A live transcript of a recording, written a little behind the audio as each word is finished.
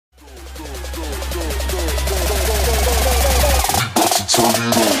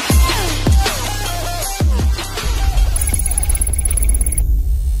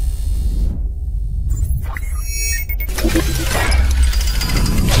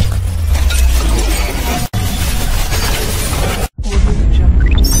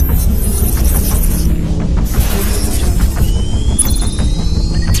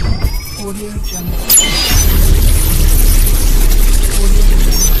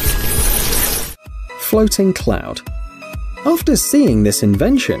Floating cloud. After seeing this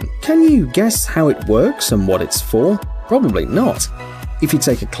invention, can you guess how it works and what it's for? Probably not. If you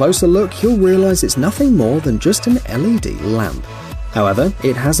take a closer look, you'll realize it's nothing more than just an LED lamp. However,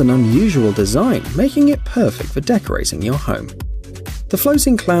 it has an unusual design, making it perfect for decorating your home. The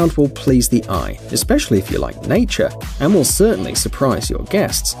floating cloud will please the eye, especially if you like nature, and will certainly surprise your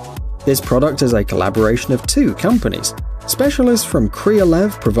guests. This product is a collaboration of two companies. Specialists from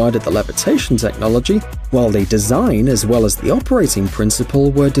Kryolev provided the levitation technology, while the design as well as the operating principle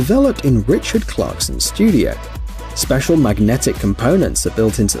were developed in Richard Clarkson's studio. Special magnetic components are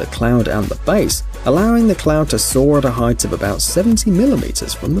built into the cloud and the base, allowing the cloud to soar at a height of about 70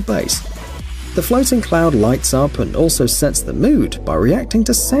 mm from the base. The floating cloud lights up and also sets the mood by reacting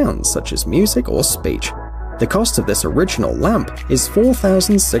to sounds such as music or speech. The cost of this original lamp is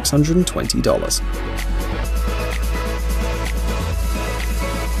 $4,620.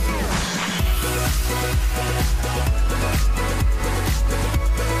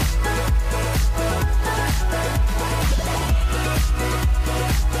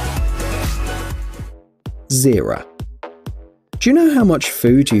 0. Do you know how much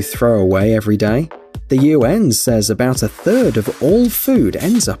food you throw away every day? The UN says about a third of all food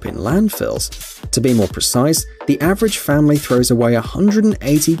ends up in landfills. To be more precise, the average family throws away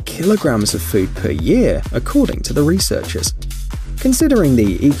 180 kilograms of food per year, according to the researchers. Considering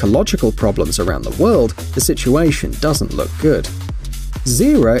the ecological problems around the world, the situation doesn't look good.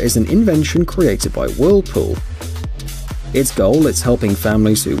 Zera is an invention created by Whirlpool. Its goal is helping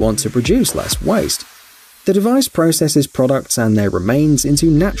families who want to produce less waste. The device processes products and their remains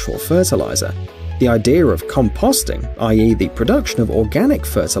into natural fertilizer. The idea of composting, i.e. the production of organic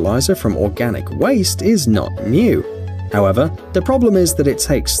fertilizer from organic waste, is not new. However, the problem is that it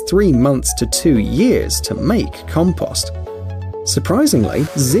takes 3 months to 2 years to make compost. Surprisingly,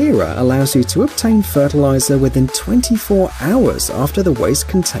 Zera allows you to obtain fertilizer within 24 hours after the waste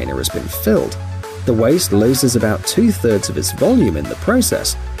container has been filled. The waste loses about 2/3 of its volume in the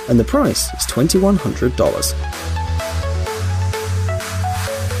process, and the price is $2,100.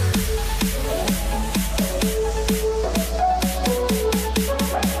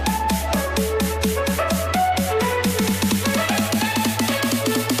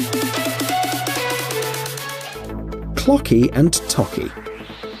 Clocky and Tocky.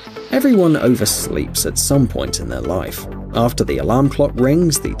 Everyone oversleeps at some point in their life. After the alarm clock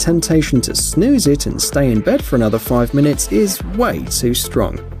rings, the temptation to snooze it and stay in bed for another 5 minutes is way too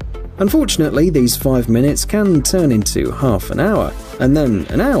strong. Unfortunately, these 5 minutes can turn into half an hour, and then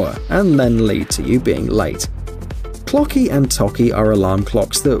an hour, and then lead to you being late. Clocky and Tocky are alarm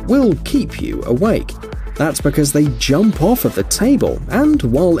clocks that will keep you awake. That's because they jump off of the table and,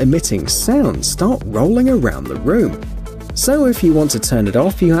 while emitting sound, start rolling around the room. So if you want to turn it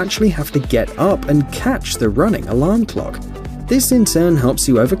off, you actually have to get up and catch the running alarm clock. This in turn helps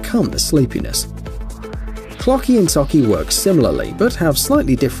you overcome the sleepiness. Clocky and Tocky work similarly, but have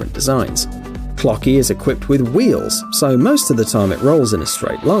slightly different designs. Clocky is equipped with wheels, so most of the time it rolls in a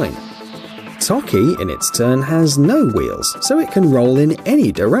straight line. Tocky, in its turn, has no wheels, so it can roll in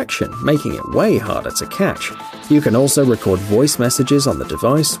any direction, making it way harder to catch. You can also record voice messages on the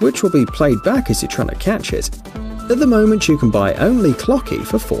device, which will be played back as you're trying to catch it. At the moment, you can buy only Clocky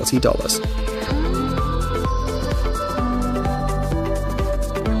for $40.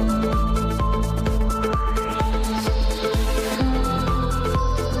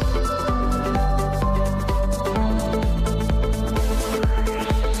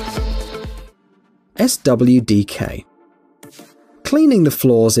 SWDK. Cleaning the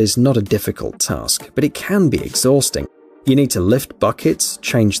floors is not a difficult task, but it can be exhausting. You need to lift buckets,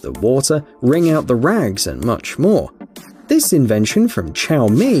 change the water, wring out the rags, and much more. This invention from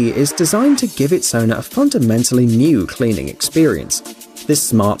Xiaomi is designed to give its owner a fundamentally new cleaning experience. This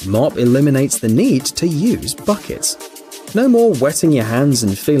smart mop eliminates the need to use buckets. No more wetting your hands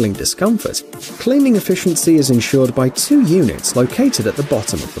and feeling discomfort. Cleaning efficiency is ensured by 2 units located at the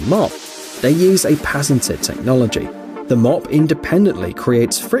bottom of the mop. They use a patented technology. The mop independently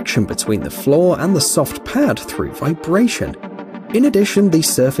creates friction between the floor and the soft pad through vibration. In addition, the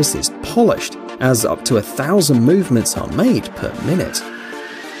surface is polished, as up to 1,000 movements are made per minute.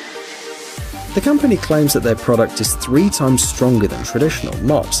 The company claims that their product is 3 times stronger than traditional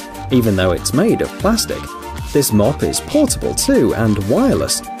mops, even though it's made of plastic. This mop is portable too and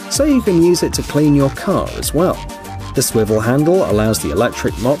wireless, so you can use it to clean your car as well. The swivel handle allows the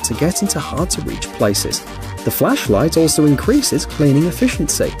electric mop to get into hard-to-reach places. The flashlight also increases cleaning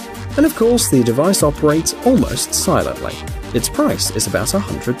efficiency. And of course, the device operates almost silently. Its price is about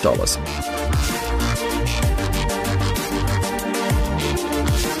 $100.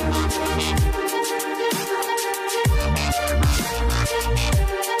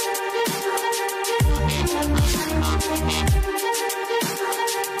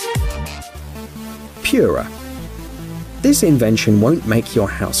 Pura. This invention won't make your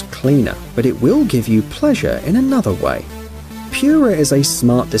house cleaner, but it will give you pleasure in another way. Pura is a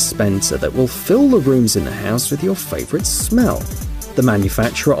smart dispenser that will fill the rooms in the house with your favorite smell. The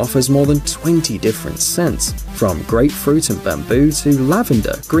manufacturer offers more than 20 different scents, from grapefruit and bamboo to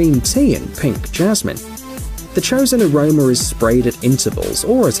lavender, green tea and pink jasmine. The chosen aroma is sprayed at intervals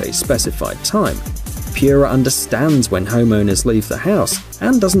or at a specified time. Pura understands when homeowners leave the house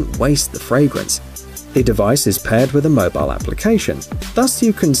and doesn't waste the fragrance. The device is paired with a mobile application, thus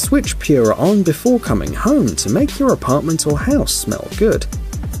you can switch Pura on before coming home to make your apartment or house smell good.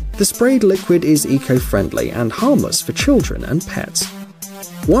 The sprayed liquid is eco-friendly and harmless for children and pets.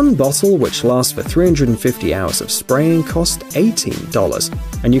 One bottle, which lasts for 350 hours of spraying, costs $18,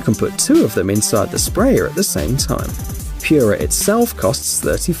 and you can put 2 of them inside the sprayer at the same time. Pura itself costs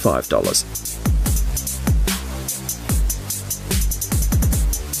 $35.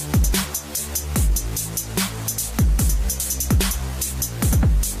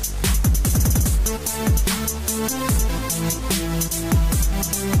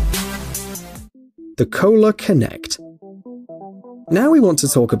 The Kohler Connect. Now we want to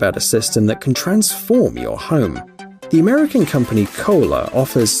talk about a system that can transform your home. The American company Kohler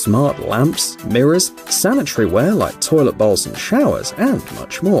offers smart lamps, mirrors, sanitary ware like toilet bowls and showers, and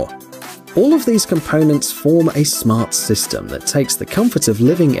much more. All of these components form a smart system that takes the comfort of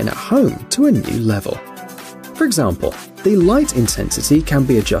living in a home to a new level. For example, the light intensity can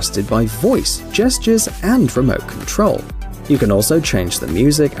be adjusted by voice, gestures, and remote control. You can also change the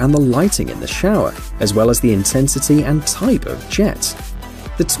music and the lighting in the shower, as well as the intensity and type of jets.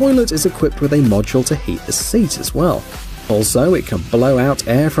 The toilet is equipped with a module to heat the seat as well. Also, it can blow out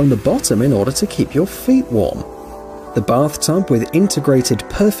air from the bottom in order to keep your feet warm. The bathtub with integrated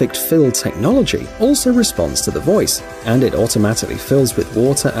perfect fill technology also responds to the voice, and it automatically fills with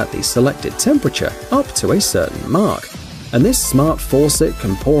water at the selected temperature up to a certain mark. And this smart faucet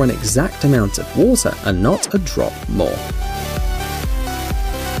can pour an exact amount of water and not a drop more.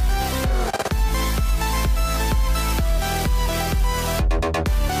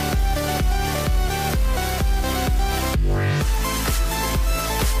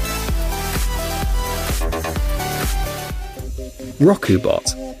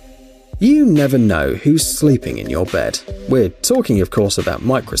 Rokubot. You never know who's sleeping in your bed. We're talking, of course, about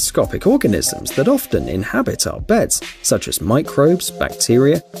microscopic organisms that often inhabit our beds, such as microbes,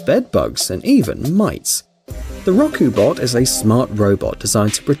 bacteria, bed bugs, and even mites. The Rokubot is a smart robot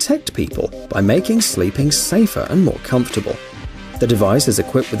designed to protect people by making sleeping safer and more comfortable. The device is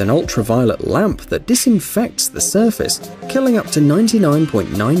equipped with an ultraviolet lamp that disinfects the surface, killing up to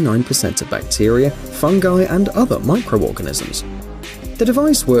 99.99% of bacteria, fungi, and other microorganisms. The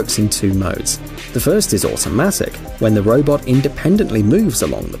device works in 2 modes. The first is automatic, when the robot independently moves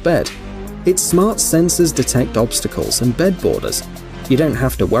along the bed. Its smart sensors detect obstacles and bed borders. You don't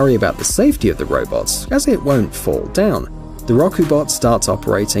have to worry about the safety of the robots, as it won't fall down. The Rokubot starts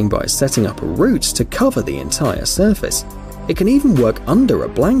operating by setting up a route to cover the entire surface. It can even work under a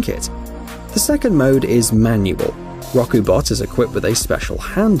blanket. The second mode is manual. Rokubot is equipped with a special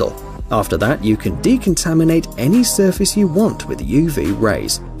handle. After that, you can decontaminate any surface you want with UV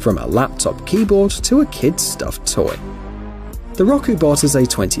rays, from a laptop keyboard to a kid's stuffed toy. The Rokubot is a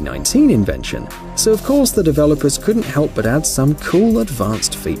 2019 invention, so of course the developers couldn't help but add some cool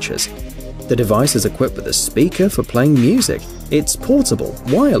advanced features. The device is equipped with a speaker for playing music. It's portable,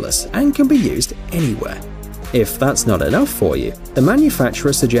 wireless, and can be used anywhere. If that's not enough for you, the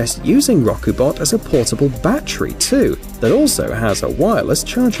manufacturer suggests using Rokubot as a portable battery too, that also has a wireless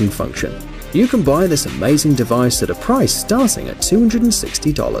charging function. You can buy this amazing device at a price starting at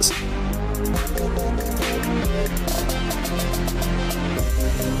 $260.